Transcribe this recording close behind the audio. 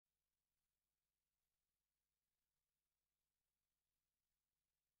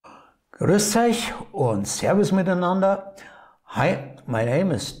Grüß euch und Servus miteinander. Hi, my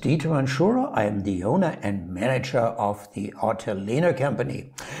name is Dieter Manschura. I am the owner and manager of the Artelino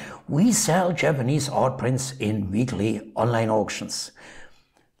company. We sell Japanese art prints in weekly online auctions.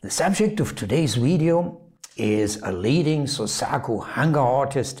 The subject of today's video is a leading Sosaku Hanga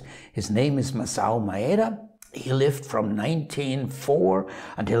artist. His name is Masao Maeda. He lived from 1904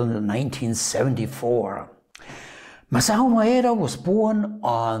 until 1974. Masao Maeda was born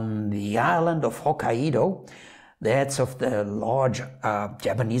on the island of Hokkaido. That's of the large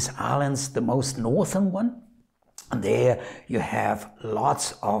Japanese islands, the most northern one. And there you have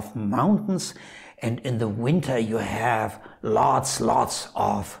lots of mountains, and in the winter you have lots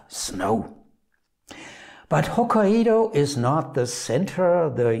of snow. But Hokkaido is not the center,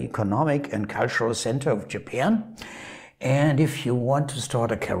 the economic and cultural center of Japan. And if you want to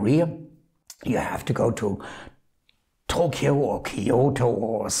start a career, you have to go to Tokyo or Kyoto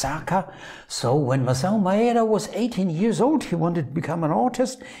or Osaka. So when Masao Maeda was 18 years old, he wanted to become an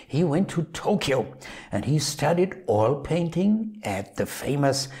artist. He went to Tokyo and he studied oil painting at the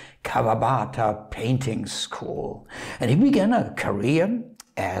famous Kawabata painting school. And he began a career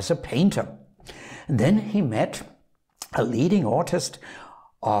as a painter. And then he met a leading artist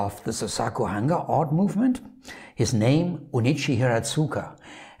of the Sosaku Hanga art movement. His name, Unichi Hiratsuka.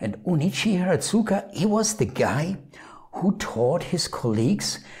 And Unichi Hiratsuka, he was the guy who taught his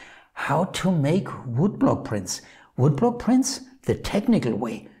colleagues how to make woodblock prints. Woodblock prints, the technical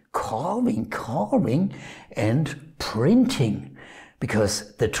way, carving and printing.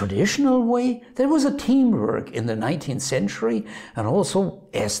 Because the traditional way, there was a teamwork in the 19th century, and also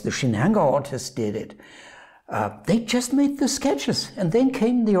as the Shinhanga artists did it. They just made the sketches, and then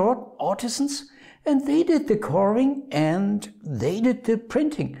came the artisans, and they did the carving and they did the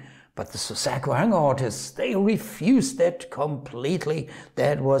printing. But the Sosaku Hanga artists, they refused that completely.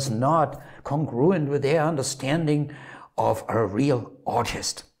 That was not congruent with their understanding of a real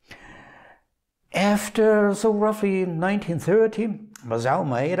artist. After, so roughly 1930, Masao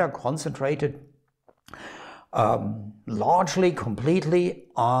Maeda concentrated largely, completely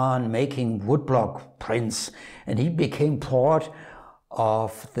on making woodblock prints. And he became part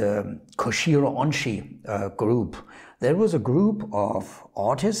of the Koshiro Onshi group. There was a group of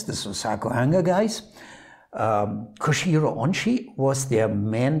artists, the Sosaku Hanga guys. Koshiro Onshi was their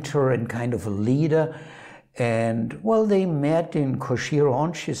mentor and kind of a leader. And, well, they met in Koshiro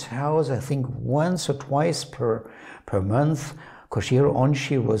Onshi's house, I think once or twice per month. Koshiro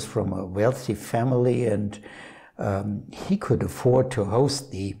Onshi was from a wealthy family, and he could afford to host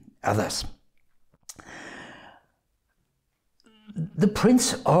the others. The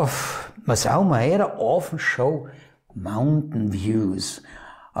prints of Masao Maeda often show mountain views.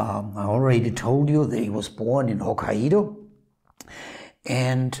 I already told you that he was born in Hokkaido,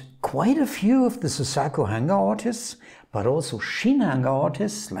 and quite a few of the Sosaku Hanga artists, but also Shinhanga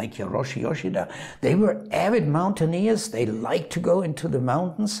artists like Hiroshi Yoshida, they were avid mountaineers. They liked to go into the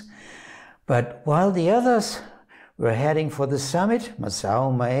mountains. But while the others were heading for the summit, Masao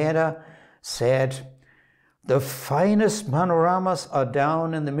Maeda said, "The finest panoramas are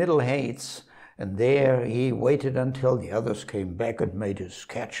down in the middle heights." And there he waited until the others came back and made his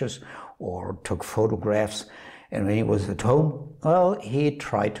sketches or took photographs. And when he was at home, well, he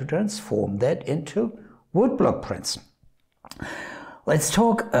tried to transform that into woodblock prints. Let's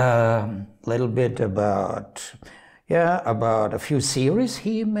talk a little bit about a few series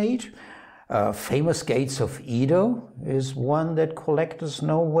he made. Famous Gates of Edo is one that collectors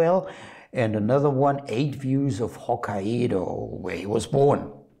know well. And another one, 8 Views of Hokkaido, where he was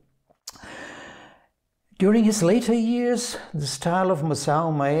born. During his later years, the style of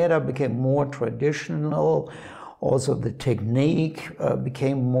Masao Maeda became more traditional. Also, the technique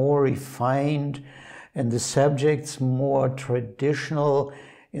became more refined, and the subjects more traditional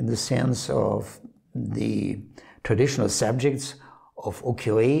in the sense of the traditional subjects of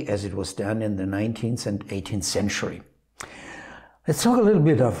ukiyo-e as it was done in the 19th and 18th century. Let's talk a little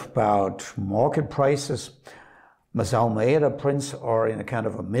bit about market prices. Masao Maeda prints are in a kind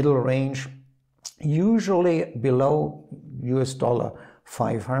of a middle range, usually below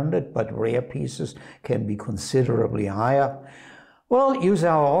 $500, but rare pieces can be considerably higher. Well, use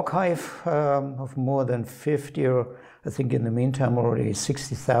our archive of more than 50, or I think in the meantime already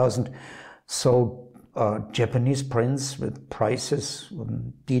 60,000 sold Japanese prints with prices,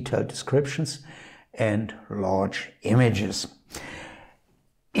 detailed descriptions, and large images.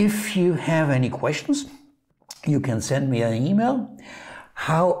 If you have any questions, you can send me an email.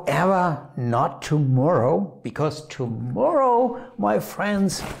 However, not tomorrow, because tomorrow, my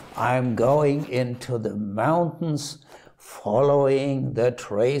friends, I'm going into the mountains following the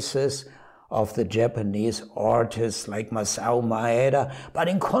traces of the Japanese artists like Masao Maeda. But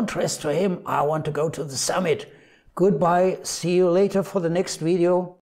in contrast to him, I want to go to the summit. Goodbye, see you later for the next video.